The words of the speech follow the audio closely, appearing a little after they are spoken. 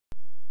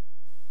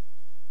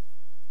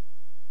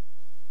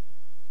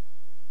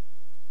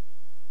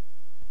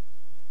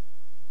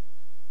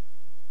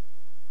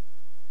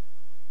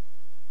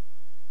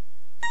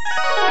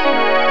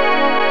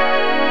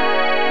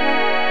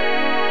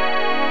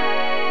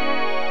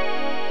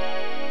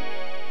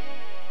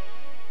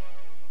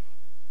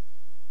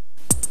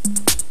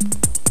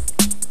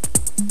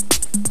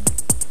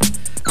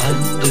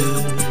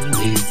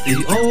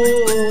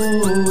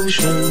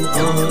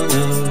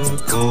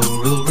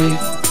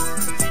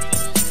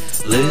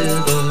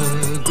live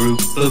a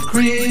group of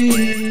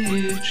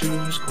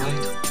creatures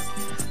quite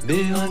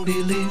beyond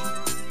belief.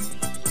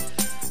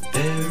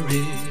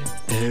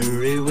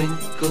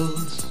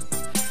 Periwinkles,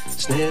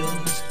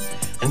 snails,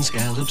 and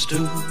scallops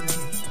too,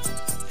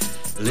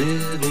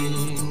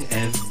 living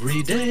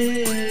every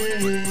day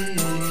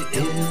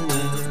in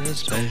a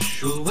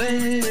special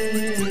way,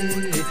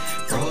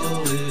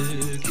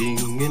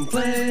 frolicking in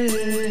play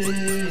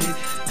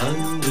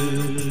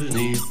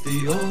underneath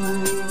the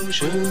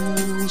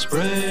ocean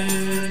spray.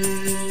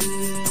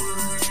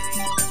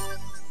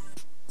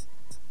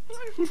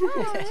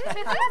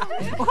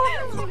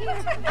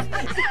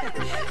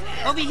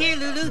 Over here,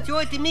 Lulu. Throw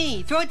it to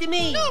me. Throw it to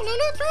me. No,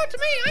 Lulu, throw it to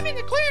me. I'm in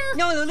the clear.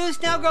 No, Lulu.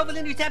 Snelgrove will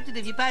intercept it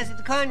if you pass it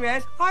to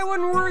Conrad. I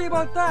wouldn't worry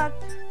about that.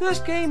 This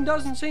game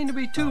doesn't seem to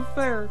be too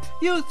fair.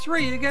 You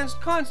three against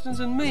Constance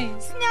and me.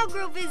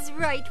 Snelgrove is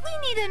right. We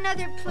need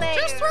another player.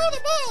 Just throw the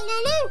ball,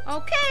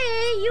 Lulu.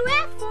 Okay, you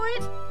asked for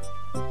it.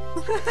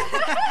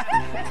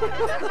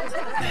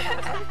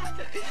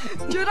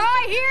 Did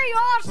I hear you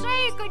all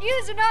say you could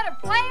use another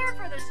player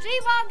for the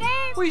Seaball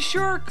game? We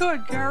sure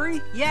could,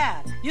 Carrie.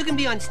 Yeah, you can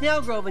be on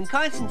Snelgrove and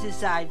Constance's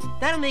side.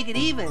 That'll make it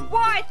even.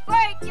 Why,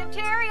 thank you,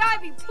 Terry.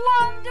 I'd be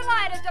plumb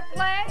delighted to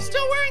play.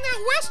 Still wearing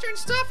that Western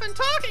stuff and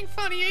talking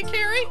funny, eh,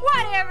 Carrie?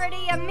 Whatever do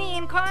you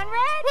mean,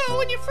 Conrad? Well,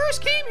 when you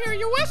first came here,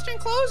 your Western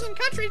clothes and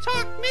country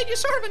talk made you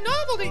sort of a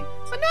novelty.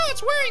 But now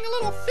it's wearing a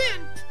little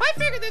thin. I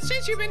figured that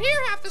since you've been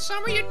here half the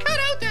summer, you'd cut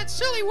out that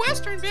silly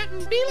Western bit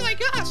and be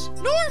like us,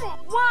 normal.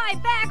 Why,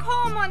 back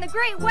home on the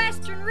Great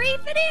Western Reef,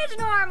 it is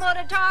normal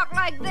to talk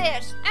like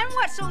this. And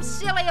what's so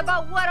silly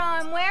about what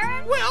I'm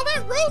wearing? Well,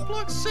 that rope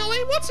looks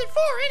silly. What's it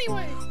for,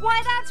 anyway?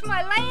 Why, that's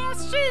my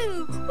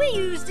lasso. We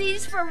use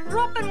these for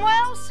roping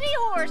wild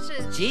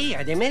seahorses. Gee,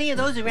 are there many of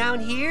those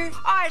around here?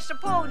 I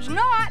suppose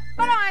not,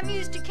 but I'm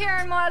used to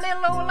carrying my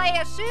little old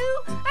lasso,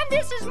 and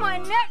this is my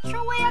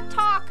natural way of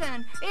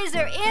talking. Is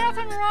there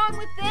anything wrong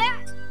with that?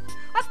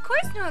 Of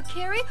course not,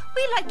 Carrie.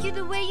 We like you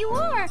the way you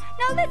are.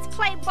 Now let's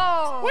play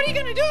ball. What are you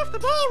going to do if the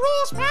ball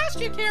rolls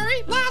past you,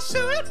 Carrie?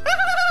 Lasso it?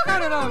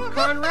 Cut it out,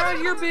 Conrad.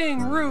 You're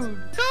being rude.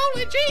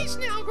 Golly gee,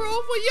 Snelgrove,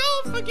 will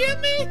y'all forgive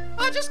me?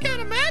 I just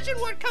can't imagine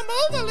what come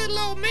over little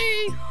old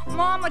me.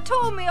 Mama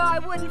told me I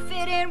wouldn't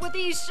fit in with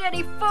these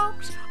city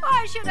folks.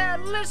 I should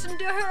have listened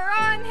to her.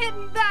 I'm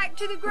heading back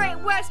to the Great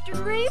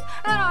Western Reef,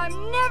 and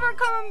I'm never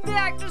coming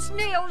back to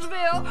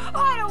Snailsville.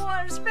 I don't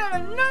want to spend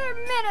another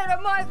minute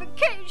of my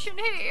vacation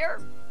here.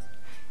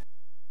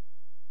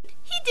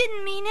 He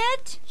didn't mean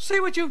it. See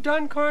what you've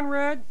done,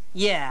 Conrad?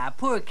 Yeah,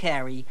 poor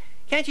Carrie.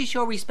 Can't you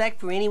show respect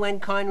for anyone,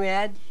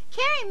 Conrad?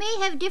 Carrie may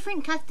have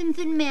different customs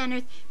and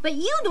manners, but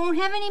you don't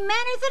have any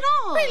manners at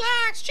all.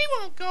 Relax, she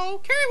won't go.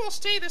 Carrie will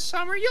stay this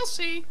summer, you'll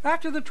see.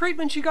 After the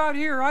treatment she got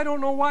here, I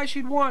don't know why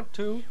she'd want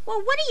to.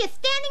 Well, what are you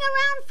standing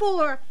around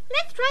for?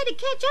 Let's try to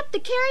catch up to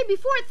Carrie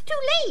before it's too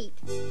late.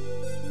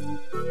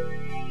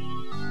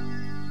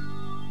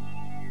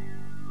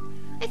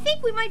 I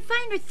think we might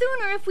find her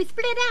sooner if we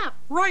split up.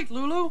 Right,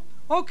 Lulu.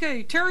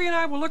 Okay, Terry and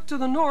I will look to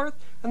the north,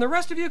 and the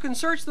rest of you can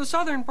search the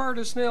southern part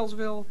of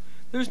Snailsville.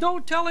 There's no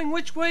telling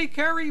which way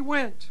Carrie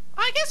went.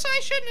 I guess I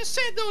shouldn't have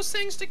said those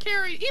things to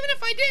Carrie, even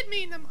if I did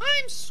mean them.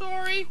 I'm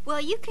sorry.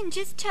 Well, you can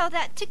just tell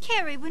that to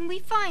Carrie when we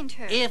find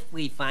her. If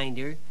we find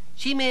her.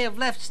 She may have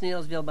left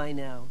Snailsville by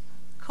now.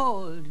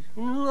 Cold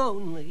and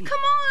lonely. Come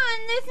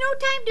on, there's no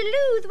time to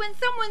lose when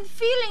someone's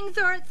feelings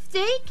are at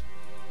stake.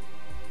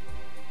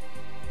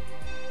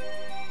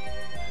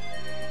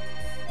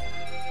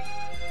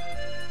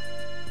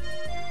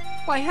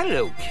 Why,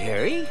 hello,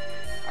 Carrie.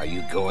 Are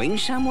you going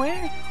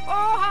somewhere?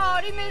 Oh,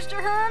 howdy,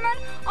 Mr. Herman.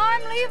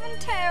 I'm leaving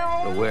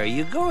town. Well, where are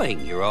you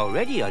going? You're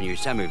already on your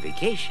summer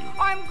vacation.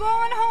 I'm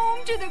going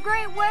home to the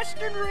Great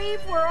Western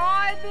Reef where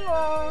I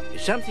belong.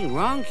 Is something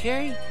wrong,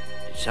 Carrie?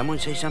 Did someone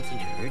say something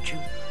to hurt you?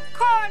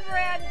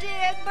 Conrad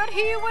did, but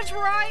he was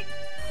right.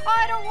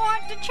 I don't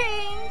want to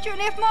change, and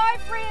if my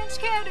friends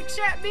can't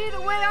accept me the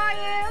way I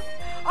am,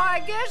 I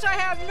guess I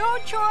have no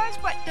choice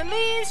but to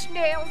leave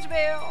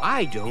Snailsville.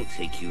 I don't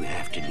think you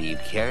have to leave,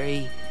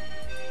 Carrie.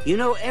 You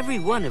know, every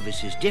one of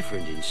us is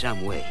different in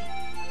some way.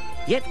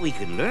 Yet we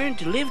can learn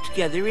to live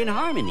together in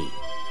harmony.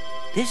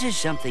 This is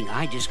something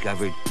I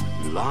discovered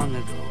long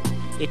ago.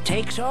 It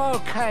takes all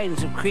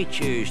kinds of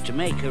creatures to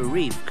make a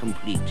reef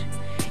complete.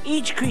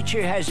 Each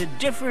creature has a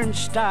different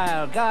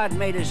style. God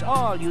made us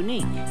all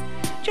unique.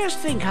 Just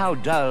think how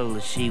dull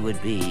the sea would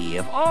be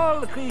if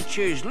all the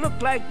creatures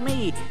looked like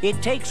me.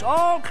 It takes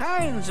all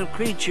kinds of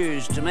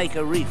creatures to make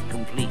a reef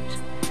complete.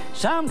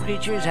 Some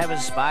creatures have a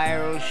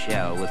spiral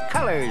shell with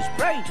colors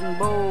bright and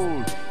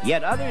bold,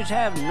 yet others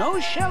have no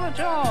shell at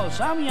all,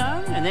 some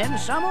young and then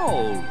some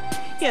old.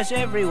 Yes,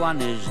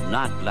 everyone is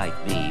not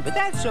like me, but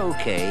that's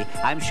okay.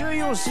 I'm sure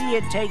you'll see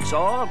it takes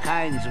all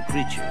kinds of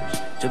creatures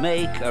to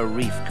make a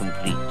reef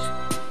complete.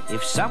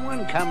 If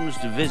someone comes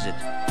to visit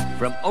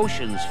from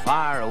oceans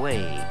far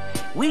away,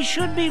 we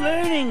should be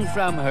learning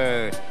from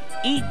her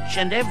each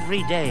and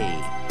every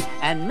day.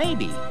 And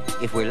maybe,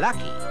 if we're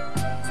lucky,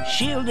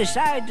 she'll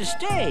decide to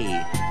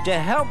stay to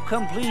help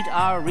complete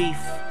our reef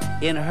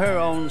in her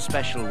own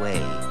special way.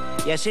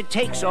 Yes, it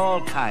takes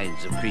all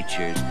kinds of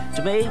creatures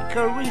to make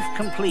a reef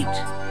complete.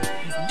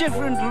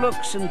 Different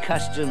looks and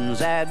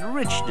customs add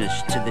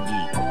richness to the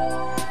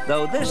deep.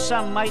 Though this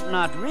some might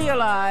not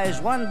realize,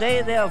 one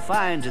day they'll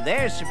find to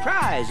their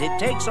surprise it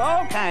takes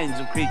all kinds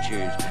of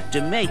creatures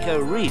to make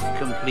a reef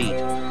complete.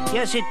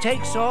 Yes, it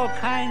takes all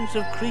kinds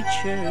of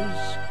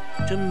creatures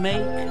to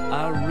make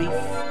a reef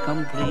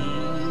complete.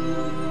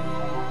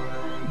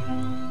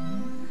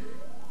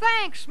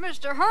 Thanks,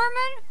 Mr.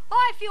 Herman.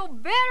 I feel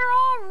better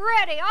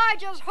already. I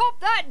just hope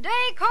that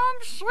day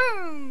comes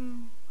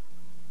soon.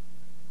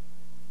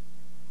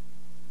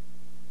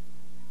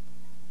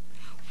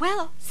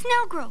 Well,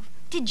 Snelgrove,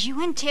 did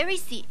you and Terry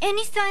see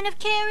any sign of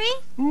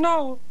Carrie?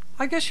 No,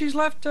 I guess she's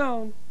left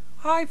town.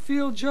 I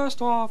feel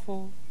just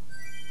awful.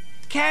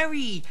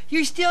 Carrie,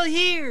 you're still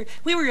here.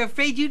 We were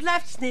afraid you'd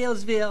left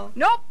Snailsville.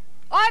 Nope.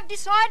 I've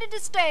decided to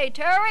stay,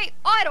 Terry.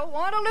 I don't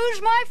want to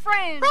lose my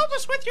friends. Rope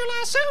us with your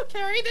lasso,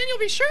 Carrie, then you'll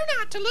be sure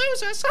not to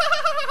lose us.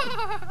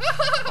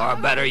 Or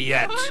better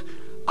yet,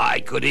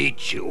 I could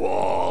eat you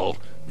all.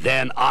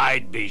 Then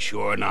I'd be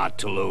sure not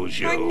to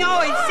lose you.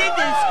 No, it's Sid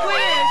the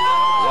Squid.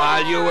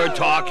 While you were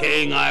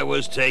talking, I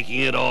was taking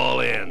it all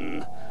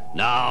in.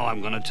 Now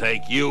I'm going to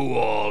take you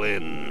all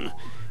in.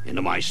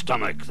 Into my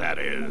stomach, that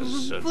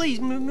is. Please,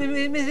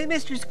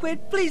 Mr.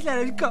 Squid, please let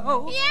us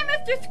go. Yeah,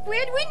 Mr.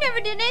 Squid, we never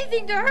did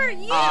anything to hurt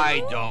you.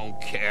 I don't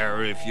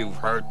care if you've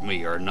hurt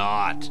me or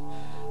not.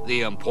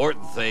 The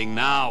important thing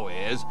now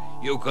is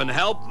you can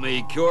help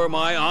me cure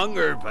my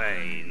hunger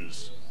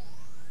pains.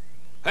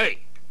 Hey,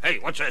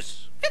 what's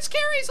this? It's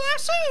Carrie's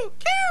lasso.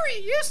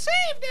 Carrie, you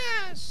saved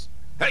us.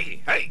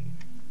 Hey.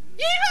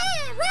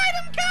 Yeehaw! Ride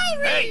 'em,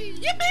 Cowrie! Hey.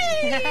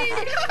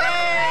 Yippee!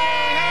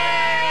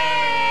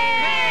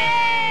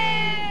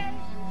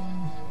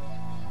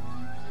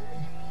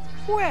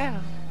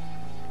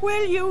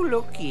 Well, you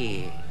look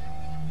here.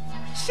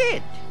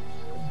 Sid,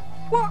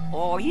 what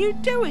are you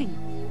doing?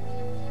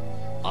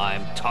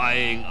 I'm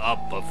tying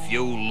up a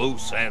few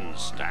loose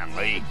ends,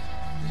 Stanley.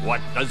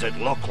 What does it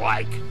look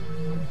like?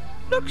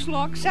 Looks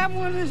like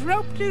someone has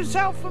roped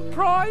himself a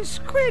prize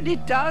squid,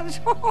 it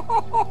does.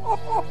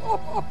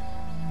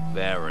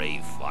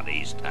 Very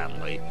funny,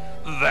 Stanley.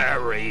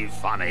 Very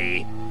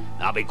funny.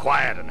 Now be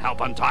quiet and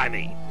help untie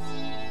me.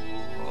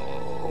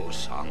 Oh,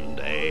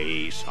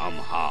 someday,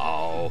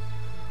 somehow,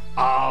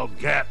 I'll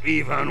get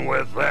even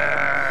with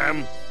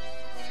them.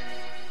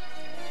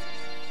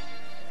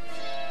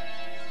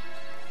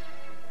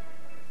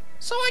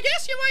 So I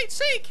guess you might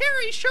say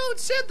Carrie showed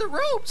Sid the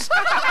ropes.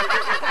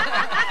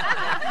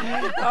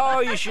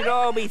 Oh, you should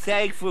all be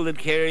thankful that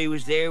Carrie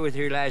was there with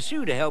her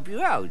lasso to help you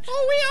out.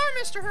 Oh, we are,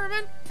 Mr.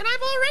 Herman. And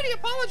I've already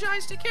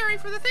apologized to Carrie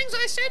for the things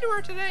I said to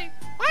her today.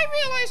 I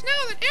realize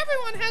now that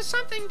everyone has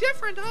something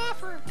different to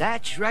offer.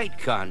 That's right,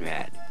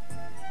 Conrad.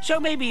 So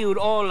maybe you'd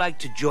all like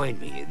to join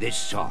me in this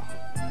song.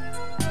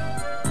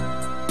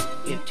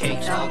 It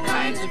takes all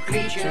kinds of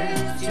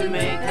creatures to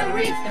make a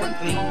reef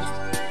complete.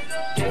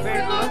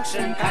 Different looks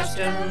and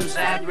customs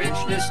add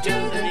richness to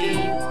the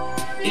deep.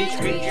 Each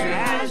creature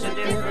has a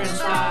different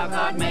style.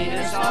 God made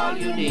us all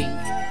unique.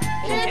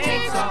 It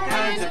takes all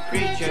kinds of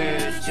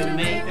creatures to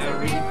make a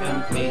reef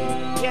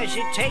complete. Yes,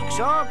 it takes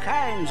all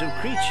kinds of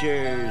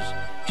creatures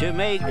to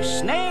make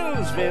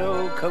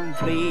Snailsville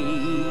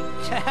complete.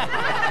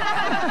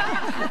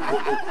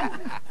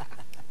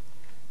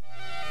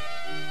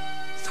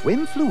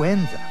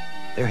 Swimfluenza.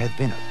 There has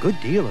been a good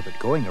deal of it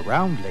going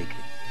around lately.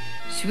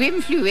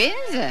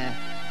 Swimfluenza?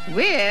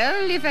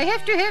 Well, if I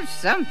have to have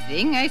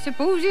something, I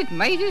suppose it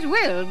might as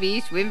well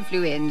be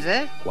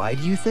swimfluenza. Why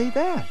do you say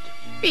that?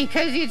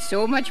 Because it's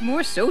so much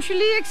more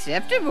socially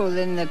acceptable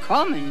than the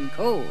common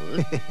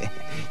cold.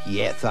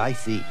 Yes, I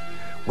see.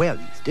 Well,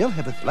 you still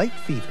have a slight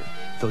fever,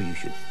 so you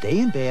should stay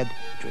in bed,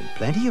 drink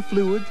plenty of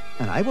fluids,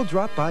 and I will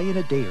drop by in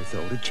a day or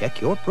so to check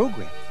your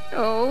progress.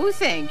 Oh,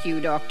 thank you,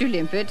 Dr.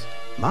 Limpet.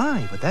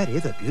 My, but that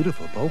is a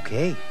beautiful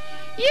bouquet.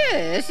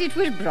 Yes, it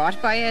was brought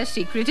by a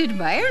secret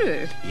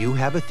admirer. You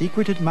have a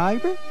secret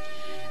admirer?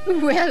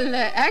 Well,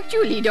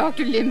 actually,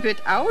 Dr. Limpet,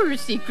 our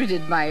secret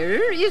admirer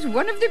is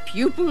one of the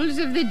pupils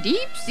of the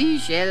Deep Sea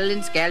Shell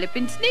and Scallop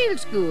and Snail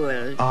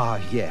School.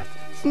 Ah, yes,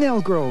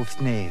 Snelgrove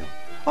Snail.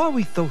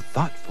 Always so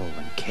thoughtful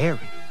and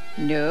caring.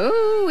 No,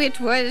 it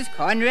was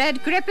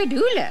Conrad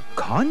Crepadula.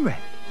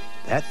 Conrad?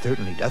 That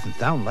certainly doesn't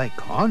sound like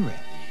Conrad.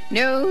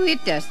 No,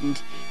 it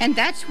doesn't. And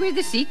that's where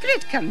the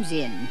secret comes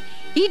in.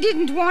 He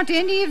didn't want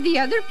any of the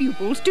other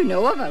pupils to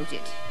know about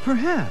it.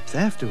 Perhaps,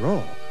 after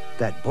all,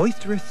 that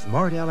boisterous,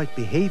 smart-aleck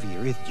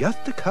behavior is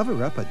just to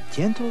cover up a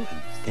gentle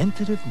and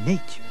sensitive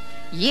nature.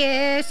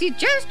 Yes, it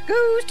just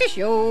goes to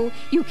show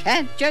you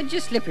can't judge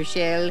a slipper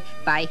shell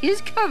by his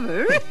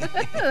cover.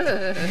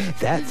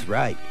 That's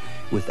right.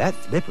 With that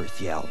slipper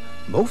shell,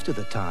 most of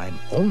the time,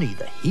 only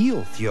the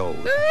heel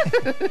shows.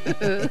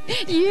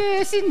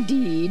 Yes,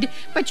 indeed.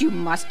 But you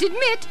must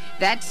admit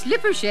that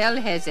slipper shell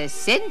has a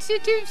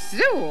sensitive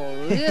soul.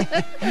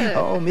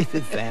 Oh,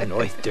 Mrs. Van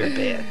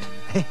Oysterbed.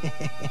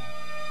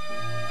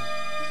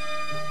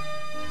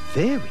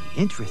 Very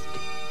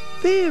interesting.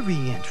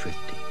 Very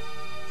interesting.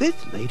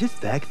 This latest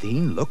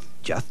vaccine looks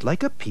just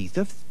like a piece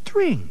of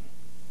string.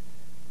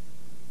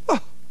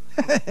 Oh,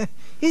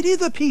 it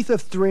is a piece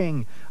of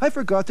string. I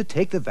forgot to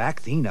take the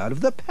vaccine out of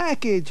the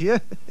package.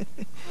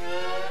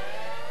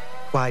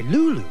 Why,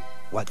 Lulu,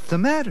 what's the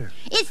matter?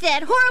 It's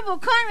that horrible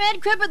Conrad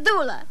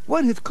Crepidula.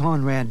 What has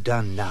Conrad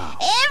done now?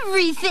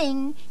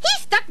 Everything. He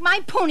stuck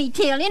my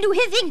ponytail into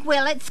his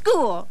inkwell at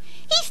school.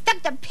 He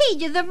stuck the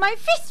pages of my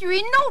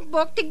Fishtory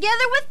notebook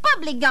together with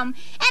bubbly gum,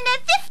 and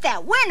as if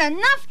that weren't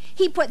enough,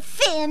 he put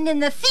sand in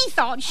the sea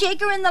salt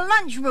shaker in the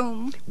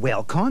lunchroom.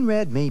 Well,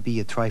 Conrad may be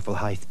a trifle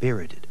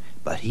high-spirited,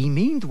 but he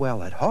means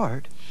well at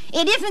heart.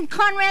 It isn't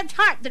Conrad's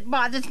heart that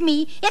bothers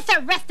me, it's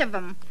the rest of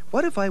them.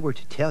 What if I were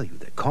to tell you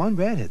that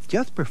Conrad has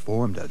just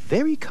performed a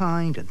very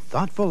kind and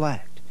thoughtful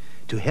act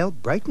to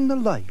help brighten the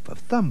life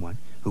of someone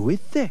who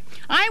is sick?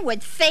 I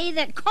would say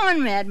that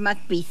Conrad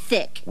must be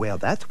sick. Well,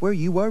 that's where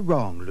you are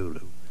wrong,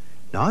 Lulu.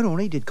 Not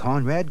only did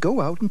Conrad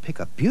go out and pick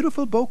a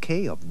beautiful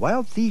bouquet of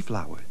wild sea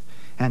flowers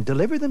and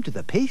deliver them to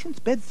the patient's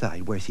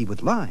bedside where she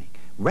was lying,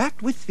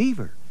 racked with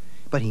fever,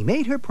 but he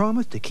made her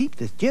promise to keep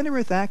this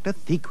generous act a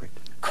secret.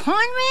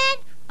 Conrad?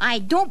 I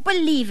don't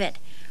believe it.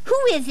 Who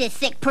is this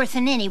sick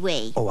person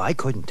anyway? Oh, I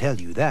couldn't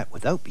tell you that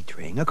without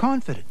betraying a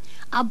confidence.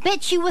 I'll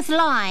bet she was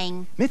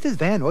lying. Mrs.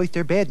 Van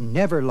Oysterbed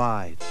never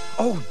lies.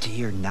 Oh,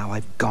 dear, now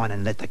I've gone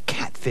and let the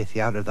catfish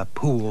out of the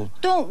pool.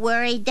 Don't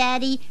worry,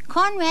 Daddy.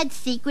 Conrad's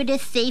secret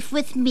is safe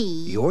with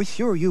me. You're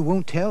sure you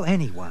won't tell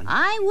anyone?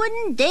 I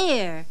wouldn't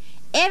dare.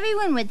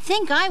 Everyone would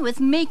think I was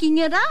making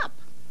it up.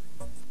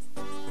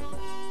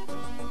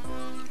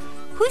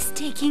 Who's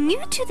taking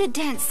you to the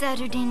dance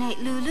Saturday night,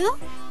 Lulu?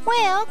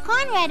 Well,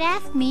 Conrad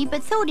asked me,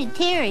 but so did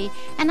Terry,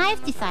 and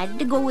I've decided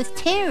to go with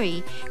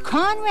Terry.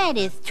 Conrad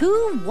is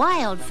too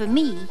wild for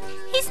me.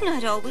 He's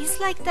not always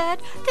like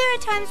that. There are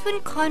times when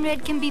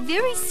Conrad can be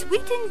very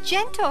sweet and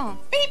gentle.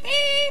 Beep,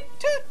 beep,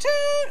 toot,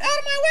 toot, out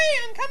of my way,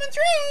 I'm coming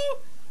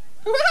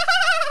through.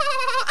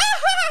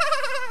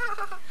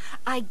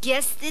 I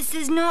guess this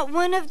is not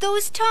one of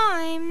those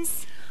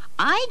times.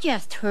 I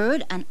just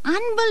heard an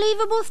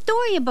unbelievable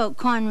story about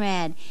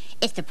Conrad.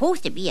 It's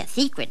supposed to be a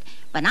secret,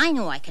 but I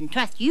know I can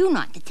trust you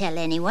not to tell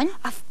anyone.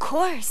 Of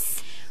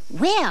course.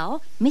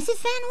 Well, Mrs.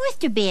 Van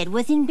Oysterbed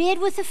was in bed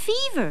with a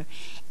fever,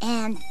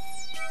 and...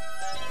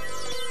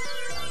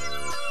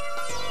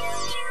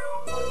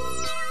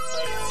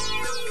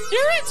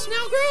 You're it,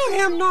 Snelgrove. I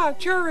am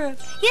not. You're it.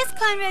 Yes,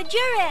 Conrad,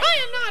 you're it. I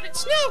am not at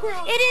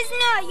Snelgrove. It is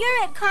not.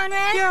 You're it,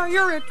 Conrad. Yeah,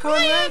 you're it,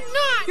 Conrad. I am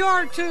not. You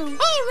are too.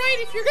 All right,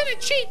 if you're gonna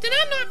cheat, then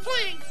I'm not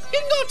playing. You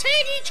can go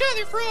tag each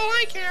other for all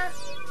I care.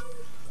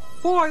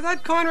 Boy,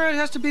 that Conrad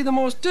has to be the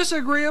most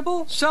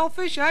disagreeable,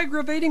 selfish,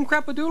 aggravating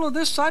crappadula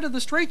this side of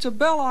the Straits of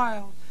Belle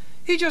Isle.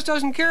 He just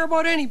doesn't care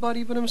about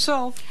anybody but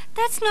himself.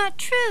 That's not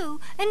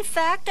true. In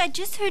fact, I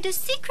just heard a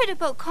secret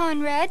about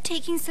Conrad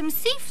taking some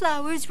sea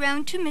flowers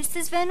round to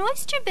Mrs. Van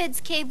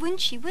Oysterbed's cave when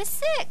she was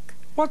sick.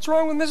 What's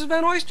wrong with Mrs.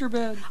 Van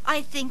Oysterbed?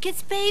 I think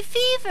it's bay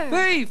fever.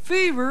 Bay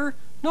fever?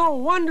 No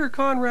wonder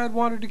Conrad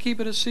wanted to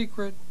keep it a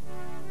secret.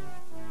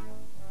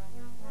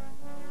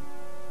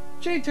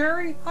 Gee,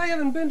 Terry, I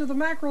haven't been to the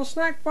mackerel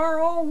snack bar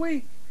all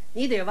week.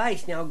 Neither have I,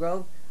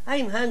 Snelgrove.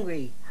 I'm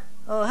hungry.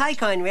 Oh, hi,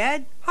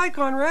 Conrad. Hi,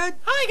 Conrad.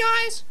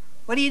 Hi, guys.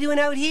 What are you doing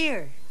out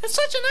here? It's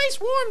such a nice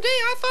warm day,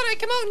 I thought I'd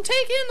come out and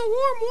take in the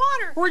warm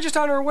water. We're just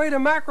on our way to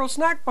mackerel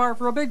snack bar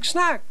for a big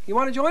snack. You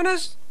want to join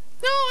us?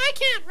 No, I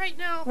can't right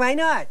now. Why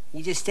not?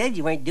 You just said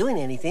you weren't doing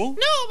anything. No,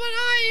 but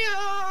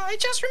I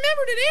just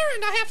remembered an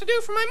errand I have to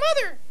do for my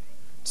mother.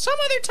 Some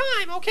other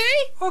time,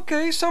 okay?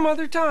 Okay, some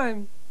other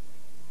time.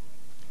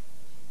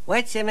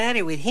 What's the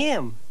matter with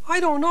him? I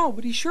don't know,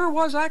 but he sure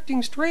was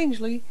acting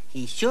strangely.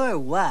 He sure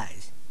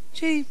was.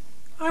 Gee,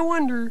 I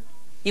wonder...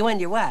 You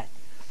wonder what?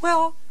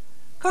 Well,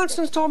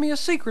 Constance told me a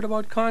secret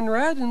about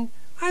Conrad, and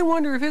I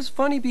wonder if his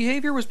funny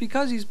behavior was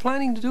because he's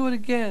planning to do it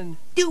again.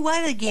 Do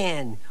what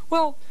again?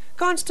 Well,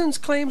 Constance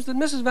claims that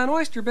Mrs. Van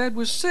Oysterbed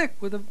was sick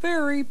with a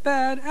very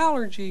bad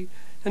allergy,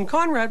 and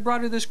Conrad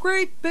brought her this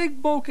great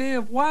big bouquet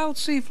of wild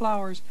sea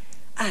flowers.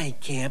 I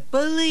can't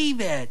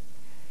believe it.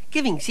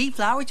 Giving sea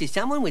flowers to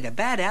someone with a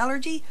bad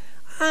allergy?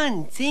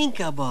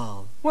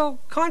 Unthinkable. Well,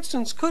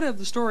 Constance could have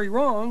the story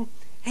wrong.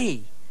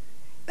 Hey,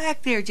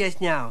 back there just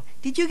now,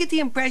 did you get the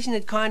impression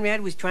that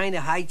Conrad was trying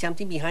to hide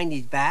something behind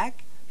his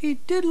back? He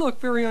did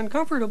look very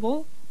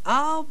uncomfortable.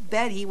 I'll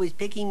bet he was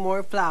picking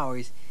more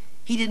flowers.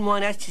 He didn't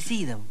want us to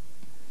see them.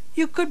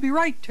 You could be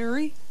right,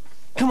 Terry.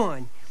 Come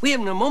on, we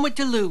haven't a moment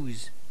to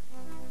lose.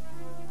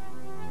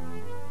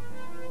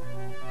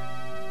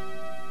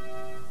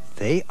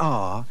 They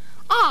are.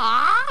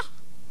 Ah!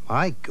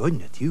 My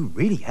goodness, you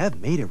really have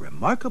made a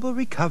remarkable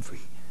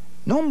recovery.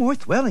 No more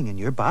swelling in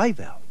your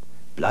bivalve.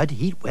 Blood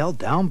heat well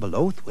down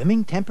below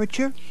swimming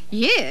temperature?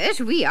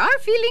 Yes, we are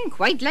feeling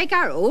quite like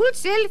our old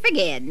self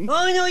again.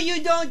 Oh, no,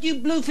 you don't, you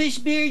bluefish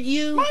beard,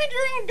 you. Mind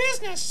your own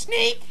business,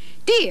 Snake.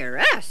 Dear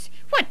us,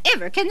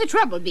 whatever can the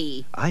trouble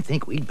be? I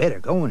think we'd better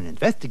go and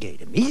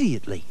investigate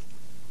immediately.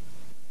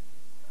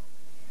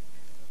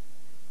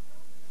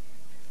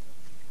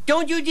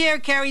 Don't you dare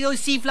carry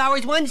those sea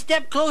flowers one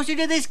step closer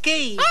to this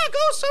cave. Ah, go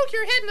soak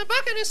your head in a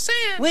bucket of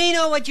sand. We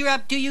know what you're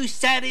up to, you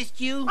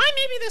sadist, you. I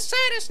may be the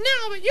saddest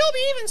now, but you'll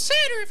be even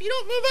sadder if you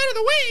don't move out of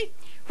the way.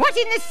 What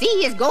in the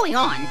sea is going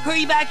on?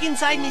 Hurry back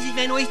inside, Mrs.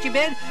 Van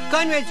Oysterbed.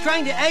 Conrad's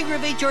trying to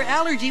aggravate your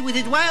allergy with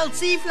his wild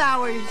sea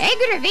flowers.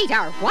 Aggravate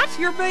our what?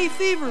 Your bay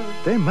fever.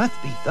 There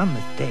must be some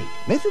mistake.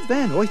 Mrs.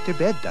 Van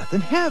Oysterbed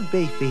doesn't have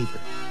bay fever.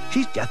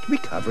 She's just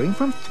recovering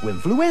from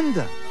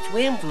swimfluenza.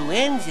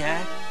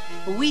 Swimfluenza?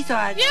 We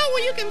thought... Yeah,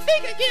 well, you can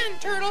think again,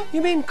 Turtle.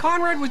 You mean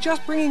Conrad was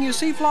just bringing you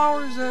sea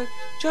flowers,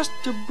 just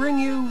to bring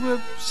you,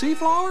 sea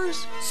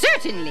flowers?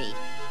 Certainly.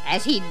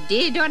 As he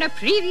did on a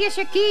previous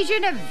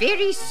occasion, a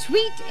very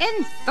sweet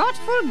and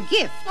thoughtful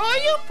gift. Oh,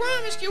 you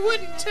promised you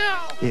wouldn't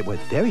tell. It was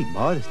very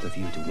modest of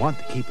you to want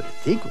to keep it a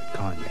secret,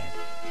 Conrad.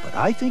 But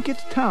I think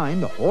it's time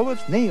the whole of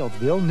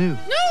Snailsville knew. No,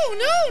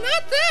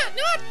 not that,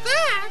 not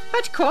that.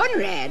 But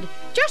Conrad,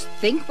 just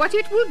think what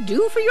it will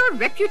do for your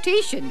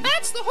reputation.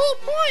 That's the whole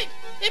point.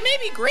 It may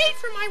be great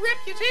for my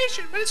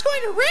reputation, but it's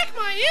going to wreck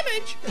my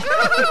image.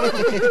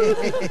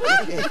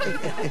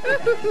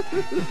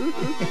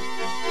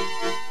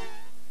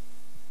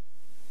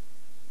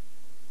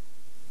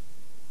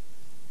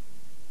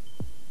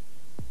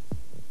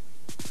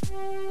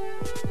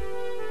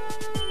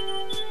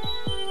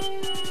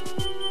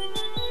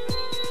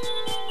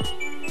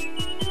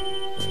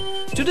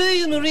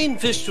 Today in Marine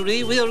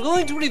Fishtory, we are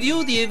going to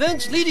review the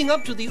events leading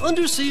up to the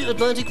Undersea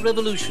Atlantic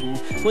Revolution,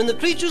 when the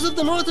creatures of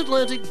the North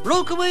Atlantic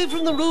broke away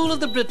from the rule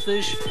of the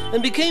Britfish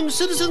and became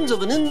citizens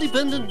of an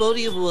independent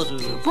body of water.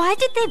 Why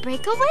did they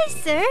break away,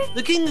 sir?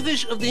 The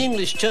kingfish of the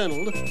English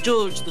Channel,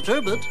 George the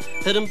Turbot,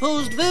 had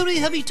imposed very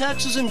heavy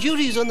taxes and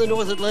duties on the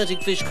North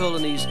Atlantic fish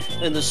colonies,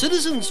 and the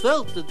citizens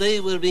felt that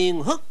they were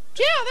being hooked.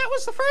 Yeah, that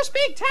was the first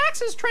big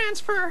taxes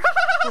transfer.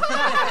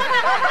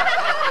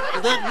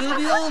 That will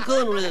be all,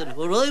 Conrad,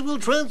 or I will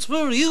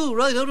transfer you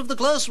right out of the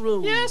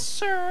classroom. Yes,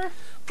 sir.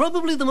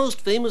 Probably the most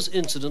famous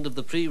incident of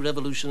the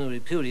pre-revolutionary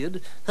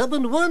period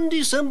happened one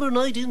December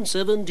night in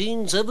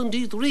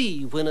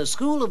 1773, when a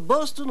school of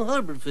Boston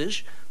harbor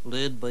fish,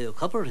 led by a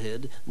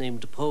copperhead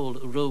named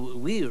Paul Rowe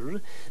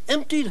Weir,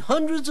 emptied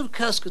hundreds of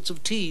caskets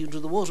of tea into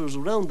the waters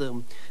around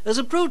them as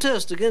a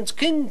protest against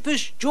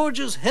Kingfish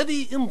George's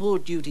heavy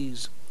import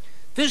duties.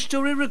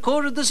 Fishtory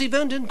recorded this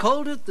event and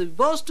called it the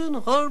Boston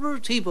Harbor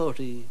Tea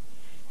Party.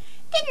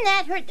 Didn't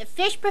that hurt the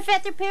fish,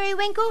 Professor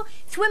Periwinkle,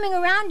 swimming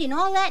around in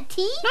all that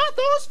tea? Not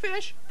those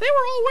fish. They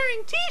were all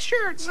wearing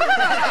T-shirts.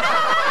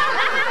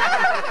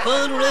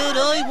 Conrad,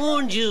 I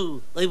warned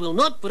you. I will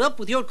not put up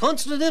with your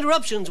constant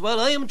interruptions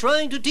while I am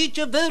trying to teach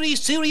a very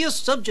serious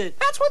subject.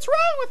 That's what's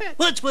wrong with it.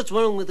 What's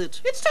wrong with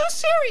it? It's too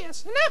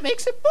serious, and that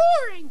makes it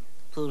boring.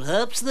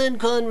 Perhaps then,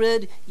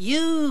 Conrad,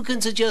 you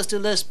can suggest a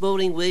less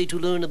boring way to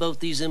learn about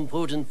these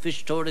important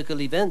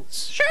fishtorical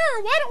events.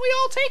 Sure, why don't we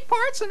all take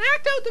parts and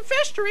act out the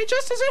Fishtory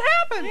just as it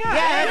happened?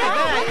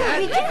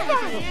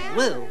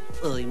 Well,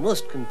 I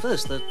must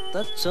confess that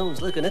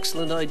sounds like an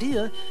excellent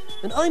idea,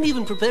 and I'm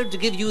even prepared to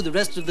give you the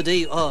rest of the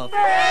day off.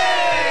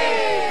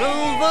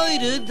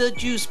 Provided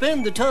that you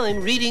spend the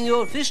time reading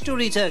your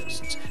Fishtory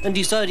texts and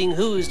deciding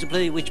who is to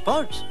play which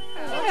part.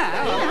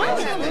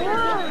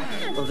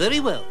 Oh, very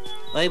well.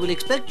 I will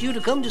expect you to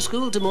come to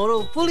school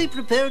tomorrow fully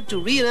prepared to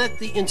reenact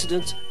the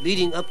incidents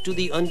leading up to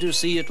the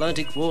Undersea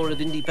Atlantic War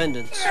of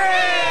Independence.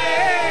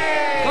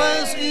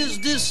 Class is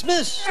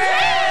dismissed.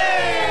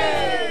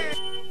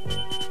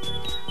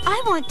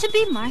 I want to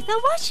be Martha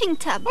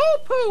Washington. Oh,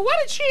 Pooh, what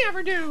did she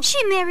ever do?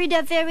 She married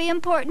a very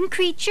important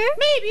creature.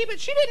 Maybe, but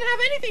she didn't have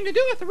anything to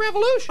do with the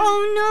revolution.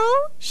 Oh,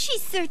 no? She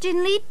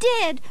certainly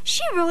did.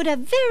 She wrote a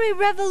very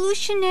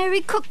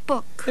revolutionary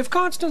cookbook. If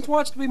Constance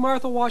wants to be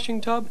Martha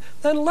Washington,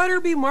 then let her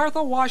be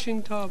Martha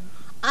Washington.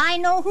 I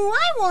know who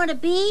I want to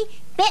be.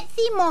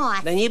 Betsy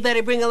Moss. Then you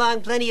better bring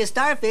along plenty of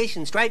starfish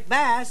and striped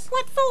bass.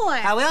 What for?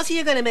 How else are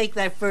you going to make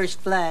that first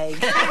flag?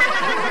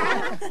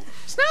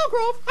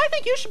 Snelgrove, I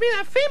think you should be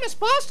that famous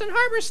Boston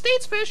Harbor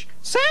States fish,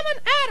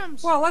 Salmon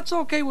Adams. Well, that's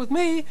okay with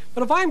me,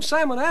 but if I'm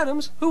Salmon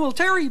Adams, who will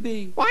Terry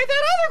be? Why, that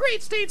other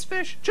great States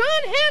fish, John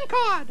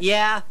Hancock.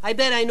 Yeah, I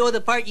bet I know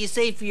the part you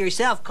saved for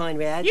yourself,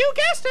 Conrad. You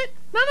guessed it.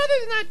 None other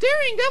than that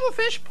daring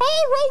devilfish,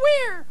 Paul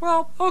Rowe.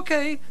 Well,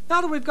 okay,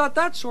 now that we've got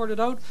that sorted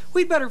out,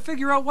 we'd better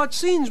figure out what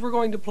scenes we're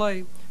going to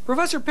play.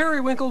 Professor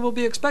Periwinkle will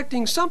be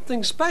expecting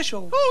something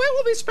special. Oh, it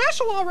will be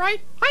special, all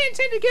right. I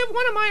intend to give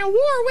one of my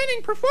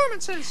award-winning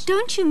performances.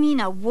 Don't you mean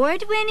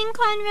award-winning,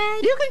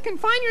 Conrad? You can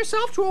confine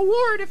yourself to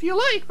award if you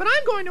like, but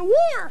I'm going to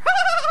war.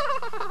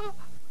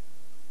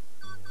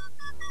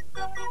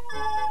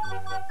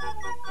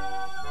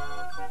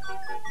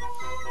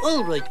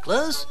 All right,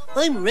 class,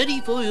 I'm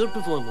ready for your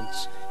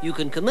performance. You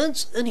can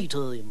commence any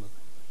time.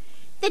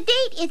 The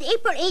date is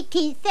April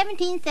 18th,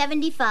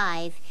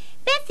 1775.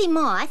 Betsy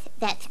Moss,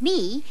 that's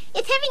me,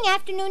 is having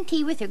afternoon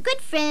tea with her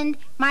good friend,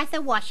 Martha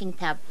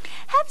Washington.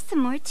 Have some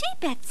more tea,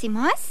 Betsy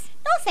Moss.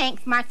 No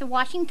thanks, Martha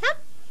Washington.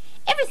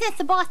 Ever since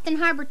the Boston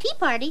Harbor Tea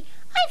Party,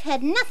 I've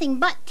had nothing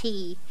but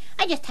tea.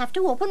 I just have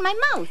to open my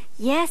mouth.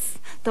 Yes,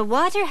 the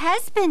water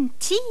has been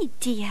tea,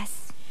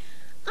 DS.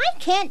 I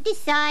can't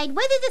decide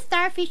whether the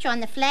starfish on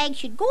the flag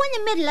should go in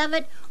the middle of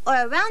it or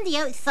around the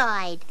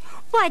outside.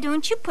 Why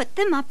don't you put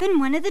them up in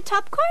one of the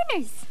top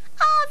corners?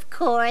 Of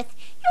course.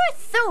 You're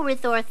so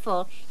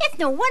resourceful. It's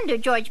no wonder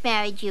George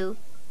married you.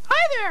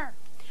 Hi there.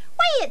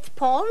 Why, it's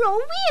Paul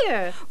Rowe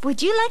Weir.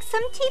 Would you like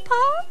some tea,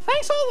 Paul?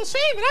 Thanks all the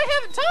same, but I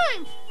haven't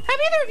time. Have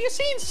either of you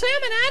seen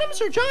Salmon Adams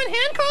or John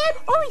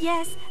Hancock? Oh,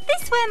 yes.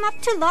 They swam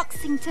up to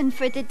Loxington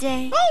for the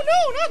day. Oh,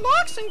 no, not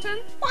Loxington.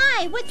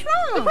 Why? What's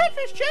wrong? The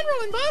Redfish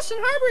General in Boston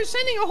Harbor is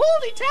sending a whole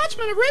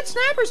detachment of red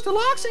snappers to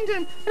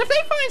Loxington. And if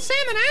they find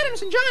Salmon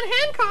Adams and John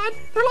Hancock,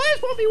 their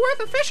lives won't be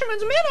worth a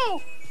fisherman's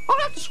minnow.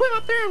 I'll have to swim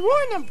up there and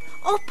warn them.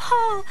 Oh,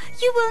 Paul,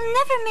 you will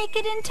never make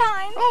it in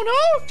time. Oh,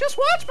 no? Just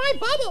watch my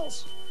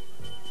bubbles.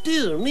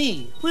 Dear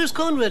me, where's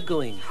Conrad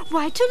going?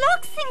 Why, to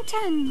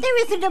Loxington.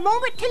 There isn't a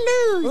moment to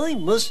lose. I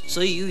must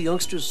say you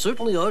youngsters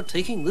certainly are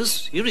taking this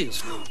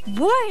seriously.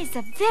 War is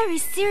a very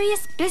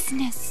serious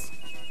business.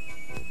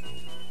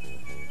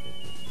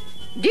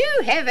 Do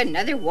you have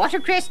another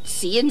watercress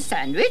sea and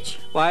sandwich?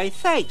 Why,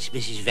 thanks,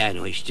 Mrs. Van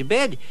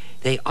Oysterbed.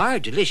 They are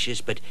delicious,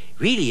 but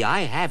really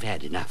I have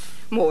had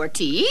enough. More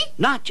tea?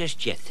 Not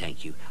just yet,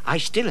 thank you. I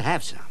still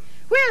have some.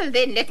 Well,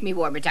 then let me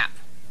warm it up.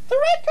 The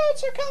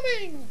redcoats are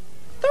coming.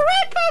 The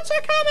redcoats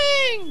are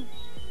coming.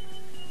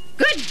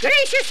 Good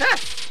gracious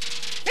us!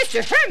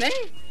 Mr. Herman!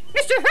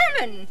 Mr.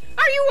 Herman!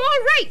 Are you all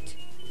right?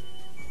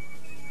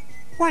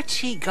 What's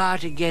he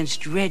got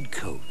against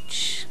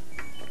redcoats?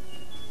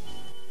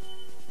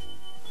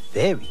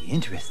 Very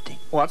interesting.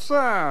 What's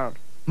that?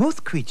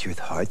 Most creatures'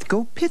 hearts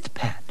go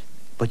pit-pat,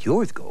 but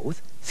yours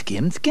goes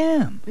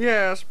skim-scam.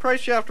 Yes,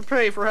 price you have to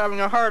pay for having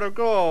a heart of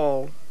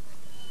gold.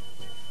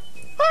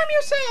 Arm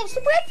yourselves,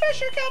 the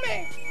breadfish are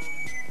coming.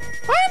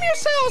 Arm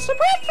yourselves, the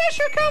breadfish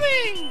are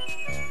coming.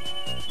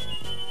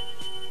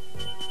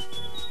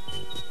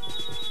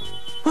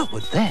 What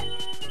was that?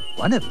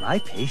 One of my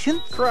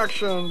patients?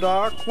 Correction,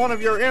 Doc. One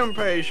of your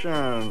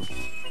impatients.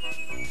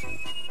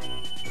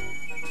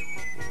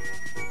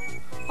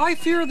 I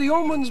fear the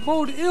omens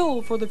bode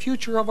ill for the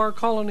future of our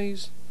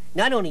colonies.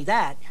 Not only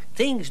that,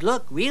 things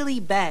look really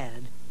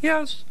bad.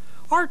 Yes,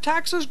 our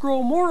taxes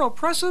grow more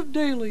oppressive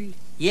daily.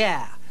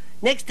 Yeah.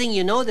 Next thing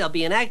you know, they'll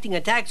be enacting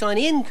a tax on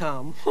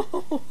income.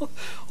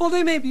 Well,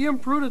 they may be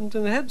imprudent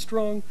and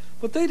headstrong,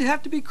 but they'd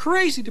have to be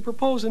crazy to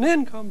propose an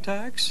income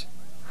tax.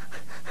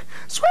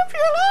 Swim for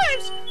your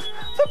lives!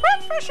 The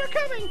breadfish are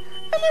coming,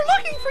 and they're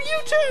looking for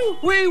you too!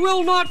 We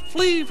will not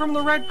flee from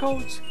the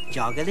redcoats.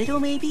 Jog a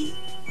little, maybe?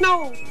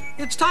 No,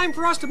 it's time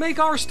for us to make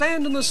our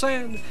stand in the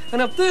sand.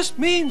 And if this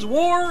means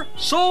war,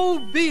 so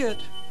be it.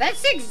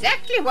 That's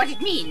exactly what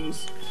it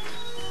means.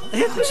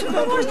 Look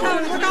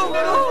out.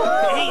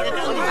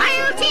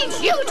 I'll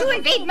teach you to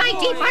invade my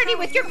tea party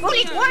with your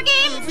foolish war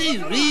games. Be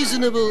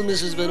reasonable,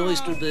 Mrs. Van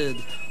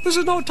Oysterbed. This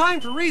is no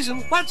time for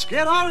reason. Let's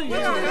get out of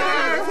here.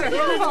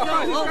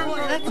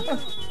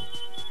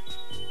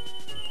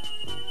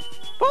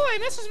 Boy,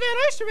 Mrs. Van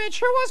Oysterbed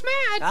sure was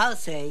mad. I'll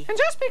say. And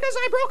just because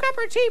I broke up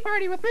her tea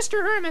party with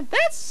Mr. Herman,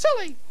 that's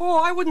silly. Oh,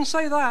 I wouldn't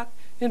say that.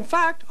 In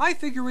fact, I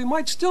figure we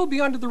might still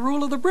be under the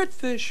rule of the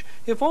Britfish,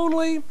 if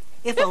only...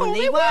 If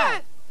only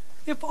what?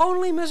 If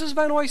only Mrs.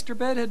 Van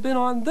Oysterbed had been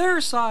on their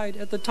side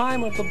at the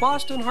time of the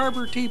Boston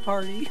Harbor Tea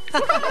Party.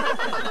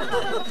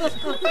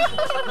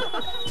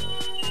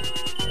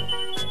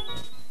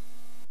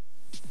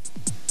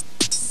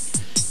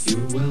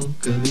 You're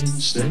welcome in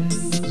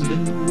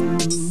Snailsville.